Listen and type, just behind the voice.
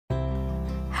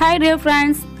Hi dear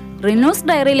friends, Rinus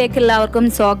ഡയറിയിലേക്ക് എല്ലാവർക്കും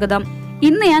സ്വാഗതം.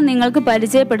 ഇന്ന് ഞാൻ നിങ്ങൾക്ക്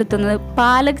പരിചയപ്പെടുത്തുന്നത്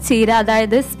പാലക് ചീര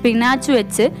അതായത് സ്പിനാച്ച്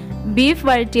വെച്ച് ബീഫ്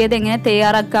വഴറ്റിയത് എങ്ങനെ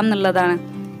തയ്യാറാക്കാം എന്നുള്ളതാണ്.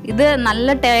 ഇത്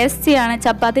നല്ല ടേസ്റ്റിയാണ്,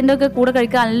 ചപ്പാത്തിൻ്റെ ഒക്കെ കൂടെ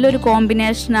കഴിക്കാൻ നല്ലൊരു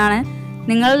കോമ്പിനേഷനാണ്.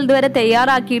 നിങ്ങൾ ഇതുവരെ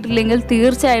തയ്യാറാക്കിയിട്ടില്ലെങ്കിൽ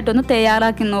തീർച്ചയായിട്ടും ഒന്ന്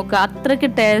തയ്യാറാക്കി നോക്കുക, അത്രയ്ക്ക്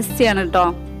ടേസ്റ്റിയാണ് കേട്ടോ.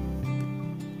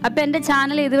 അപ്പോൾ എൻ്റെ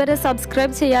ചാനൽ ഇതുവരെ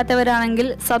സബ്സ്ക്രൈബ് ചെയ്യാത്തവരാണെങ്കിൽ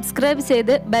സബ്സ്ക്രൈബ്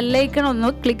ചെയ്ത് ബെല്ലൈക്കൺ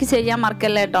ഒന്ന് ക്ലിക്ക് ചെയ്യാൻ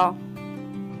മറക്കല്ലേ കേട്ടോ.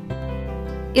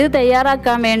 ഇത്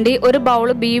തയ്യാറാക്കാൻ വേണ്ടി ഒരു ബൗൾ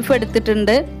ബീഫ്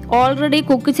എടുത്തിട്ടുണ്ട്. ഓൾറെഡി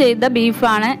കുക്ക് ചെയ്ത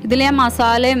ബീഫാണ്. ഇതിൽ ഞാൻ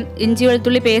മസാലയും ഇഞ്ചി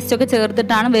വെളുത്തുള്ളി പേസ്റ്റൊക്കെ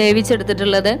ചേർത്തിട്ടാണ്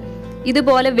വേവിച്ചെടുത്തിട്ടുള്ളത്.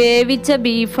 ഇതുപോലെ വേവിച്ച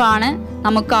ബീഫാണ്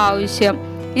നമുക്ക് ആവശ്യം.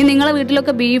 ഇനി നിങ്ങളെ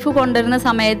വീട്ടിലൊക്കെ ബീഫ് കൊണ്ടുവരുന്ന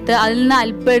സമയത്ത് അതിൽ നിന്ന്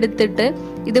അല്പം എടുത്തിട്ട്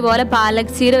ഇതുപോലെ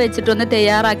പാലക് ചീര വെച്ചിട്ടൊന്ന്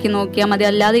തയ്യാറാക്കി നോക്കിയാൽ മതി.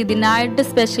 അല്ലാതെ ഇതിനായിട്ട്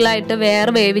സ്പെഷ്യലായിട്ട്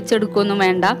വേറെ വേവിച്ചെടുക്കുകയൊന്നും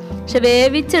വേണ്ട. പക്ഷെ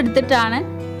വേവിച്ചെടുത്തിട്ടാണ്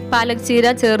പാലക്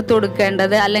ചീര ചേർത്ത്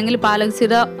കൊടുക്കേണ്ടത്, അല്ലെങ്കിൽ പാലക്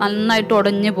ചീര നന്നായിട്ട്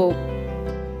ഉടഞ്ഞു പോകും.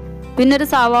 പിന്നെ ഒരു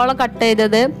സവാള കട്ട്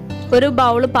ചെയ്തത്, ഒരു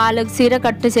ബൗൾ പാലക് ചീര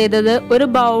കട്ട് ചെയ്തത്, ഒരു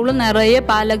ബൗൾ നിറയെ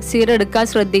പാലക് ചീര എടുക്കാൻ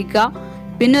ശ്രദ്ധിക്കുക.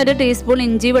 പിന്നെ ഒരു ടീസ്പൂൺ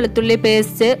ഇഞ്ചി വെളുത്തുള്ളി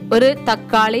പേസ്റ്റ്, ഒരു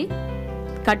തക്കാളി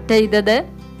കട്ട് ചെയ്തത്,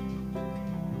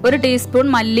 ഒരു ടീസ്പൂൺ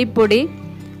മല്ലിപ്പൊടി,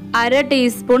 അര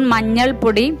ടീസ്പൂൺ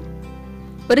മഞ്ഞൾപ്പൊടി,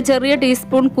 ഒരു ചെറിയ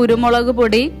ടീസ്പൂൺ കുരുമുളക്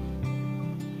പൊടി,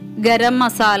 ഗരം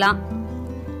മസാല,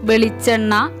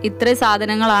 വെളിച്ചെണ്ണ, ഇത്രയും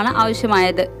സാധനങ്ങളാണ്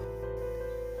ആവശ്യമായത്.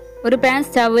 ഒരു പാൻ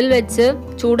സ്റ്റവിൽ വെച്ച്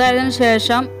ചൂടായതിനു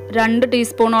ശേഷം 2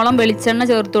 ടീസ്പൂണോളം വെളിച്ചെണ്ണ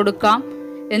ചേർത്ത് കൊടുക്കാം.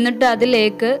 എന്നിട്ട്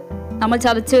അതിലേക്ക് നമ്മൾ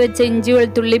ചതച്ച് വെച്ച ഇഞ്ചി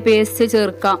വെളുത്തുള്ളി പേസ്റ്റ്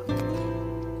ചേർക്കാം.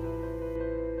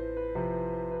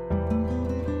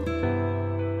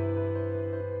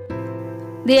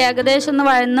 ഇത് ഏകദേശം ഒന്ന്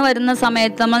വഴന്ന് വരുന്ന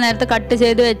സമയത്ത് നമ്മൾ നേരത്തെ കട്ട്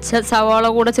ചെയ്ത് വെച്ച സവാള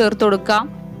കൂടെ ചേർത്ത് കൊടുക്കാം.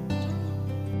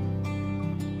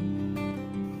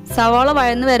 സവാള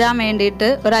വഴന്ന് വരാൻ വേണ്ടിയിട്ട്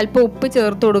ഒരല്പം ഉപ്പ്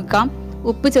ചേർത്ത് കൊടുക്കാം.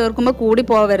 ഉപ്പ് ചേർക്കുമ്പോൾ കൂടി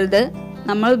പോവരുത്.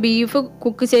 നമ്മൾ ബീഫ്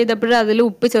കുക്ക് ചെയ്തപ്പോഴും അതിൽ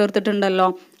ഉപ്പ് ചേർത്തിട്ടുണ്ടല്ലോ,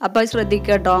 അപ്പോൾ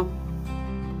ശ്രദ്ധിക്കുക കേട്ടോ.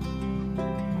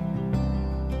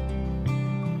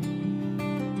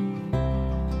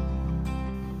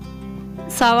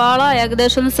 സവാള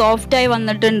ഏകദേശം ഒന്ന് സോഫ്റ്റായി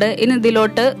വന്നിട്ടുണ്ട്. ഇനി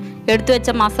ഇതിലോട്ട് എടുത്തു വെച്ച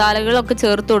മസാലകളൊക്കെ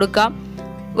ചേർത്ത് കൊടുക്കാം.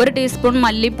 1 ടീസ്പൂൺ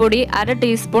മല്ലിപ്പൊടി, അര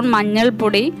ടീസ്പൂൺ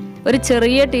മഞ്ഞൾപ്പൊടി, ഒരു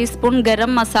ചെറിയ ടീസ്പൂൺ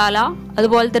ഗരം മസാല,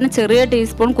 അതുപോലെ തന്നെ ചെറിയ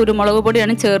ടീസ്പൂൺ കുരുമുളക്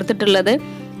പൊടിയാണ് ചേർത്തിട്ടുള്ളത്.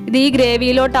 ഇത് ഈ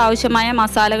ഗ്രേവിയിലോട്ട് ആവശ്യമായ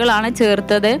മസാലകളാണ്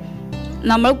ചേർത്തത്.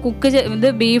 നമ്മൾ ഇത്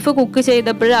ബീഫ് കുക്ക്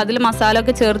ചെയ്തപ്പോൾ അതിൽ മസാല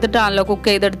ഒക്കെ ചേർത്തിട്ടാണല്ലോ കുക്ക്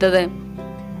ചെയ്തെടുത്തത്.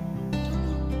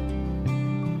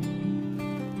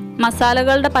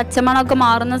 മസാലകളുടെ പച്ചമണമൊക്കെ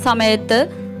മാറുന്ന സമയത്ത്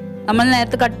നമ്മൾ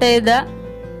നേരത്തെ കട്ട് ചെയ്ത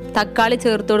തക്കാളി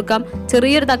ചേർത്ത് കൊടുക്കാം.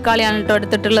 ചെറിയൊരു തക്കാളിയാണ് കേട്ടോ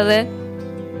എടുത്തിട്ടുള്ളത്.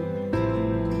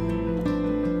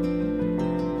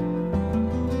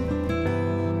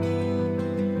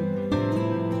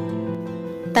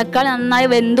 തക്കാളി നന്നായി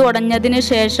വെന്ത് ഉടഞ്ഞതിന്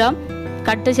ശേഷം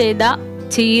കട്ട് ചെയ്ത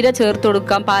ചീര ചേർത്ത്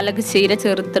കൊടുക്കാം. പാലക് ചീര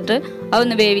ചേർത്തിട്ട്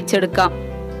അതൊന്ന് വേവിച്ചെടുക്കാം.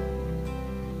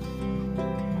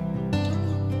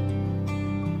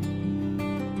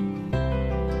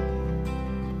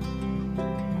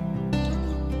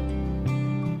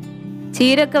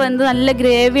 ചീരൊക്കെ വെന്ത് നല്ല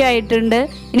ഗ്രേവി ആയിട്ടുണ്ട്.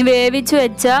 ഇനി വേവിച്ച്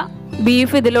വെച്ച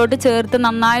ബീഫ് ഇതിലോട്ട് ചേർത്ത്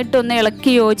നന്നായിട്ടൊന്ന്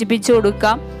ഇളക്കി യോജിപ്പിച്ചു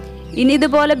കൊടുക്കാം. ഇനി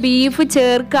ഇതുപോലെ ബീഫ്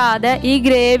ചേർക്കാതെ ഈ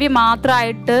ഗ്രേവി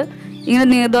മാത്രമായിട്ട് ഇങ്ങനെ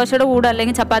നീർദോശയുടെ കൂടെ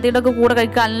അല്ലെങ്കിൽ ചപ്പാത്തിയുടെ ഒക്കെ കൂടെ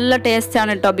കഴിക്കാൻ നല്ല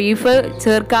ടേസ്റ്റാണ് കേട്ടോ. ബീഫ്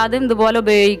ചേർക്കാതെ ഇതുപോലെ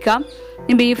ഉപയോഗിക്കാം.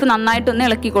 ഇനി ബീഫ് നന്നായിട്ടൊന്ന്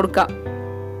ഇളക്കി കൊടുക്കാം.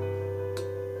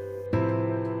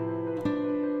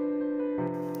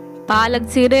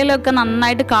 പാലക് ചീരയിലൊക്കെ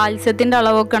നന്നായിട്ട് കാൽസ്യത്തിൻ്റെ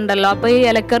അളവൊക്കെ ഉണ്ടല്ലോ. അപ്പോൾ ഈ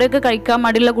ഇലക്കറിയൊക്കെ കഴിക്കാൻ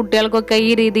മടിയുള്ള കുട്ടികൾക്കൊക്കെ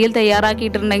ഈ രീതിയിൽ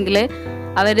തയ്യാറാക്കിയിട്ടുണ്ടെങ്കിൽ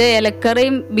അവർ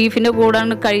ഇലക്കറിയും ബീഫിൻ്റെ കൂടെ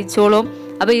കഴിച്ചോളും.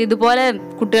 അപ്പോൾ ഇതുപോലെ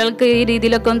കുട്ടികൾക്ക് ഈ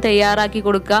രീതിയിലൊക്കെ ഒന്ന് തയ്യാറാക്കി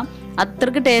കൊടുക്കാം.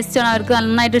 അത്രയ്ക്ക് ടേസ്റ്റാണ്, അവർക്ക്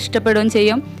നന്നായിട്ട് ഇഷ്ടപ്പെടുകയും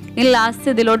ചെയ്യും. ഇനി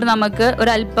ലാസ്റ്റ് ഇതിലോട്ട് നമുക്ക്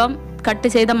ഒരല്പം കട്ട്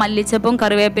ചെയ്ത മല്ലിച്ചപ്പും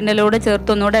കറിവേപ്പിൻ്റെ കൂടെ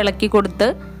ചേർത്ത് ഒന്നുകൂടെ ഇളക്കി കൊടുത്ത്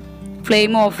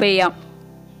ഫ്ലെയിം ഓഫ് ചെയ്യാം.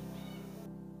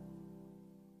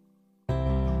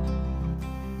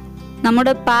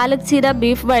 നമ്മുടെ പാലക് ചീര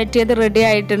ബീഫ് വഴറ്റിയത് റെഡി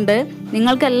ആയിട്ടുണ്ട്.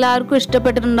 നിങ്ങൾക്ക് എല്ലാവർക്കും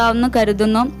ഇഷ്ടപ്പെട്ടിട്ടുണ്ടാവുമെന്ന്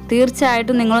കരുതുന്നു.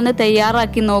 തീർച്ചയായിട്ടും നിങ്ങളൊന്ന്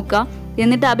തയ്യാറാക്കി നോക്കുക.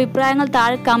 എന്നിട്ട് അഭിപ്രായങ്ങൾ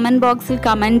താഴെ കമൻറ്റ് ബോക്സിൽ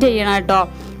കമൻറ്റ് ചെയ്യണം കേട്ടോ.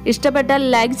 ഇഷ്ടപ്പെട്ടാൽ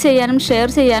ലൈക്ക് ചെയ്യാനും ഷെയർ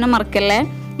ചെയ്യാനും മറക്കല്ലേ.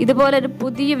 ഇതുപോലൊരു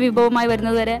പുതിയ വിഭവമായി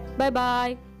വരുന്നതുവരെ ബൈ ബൈ.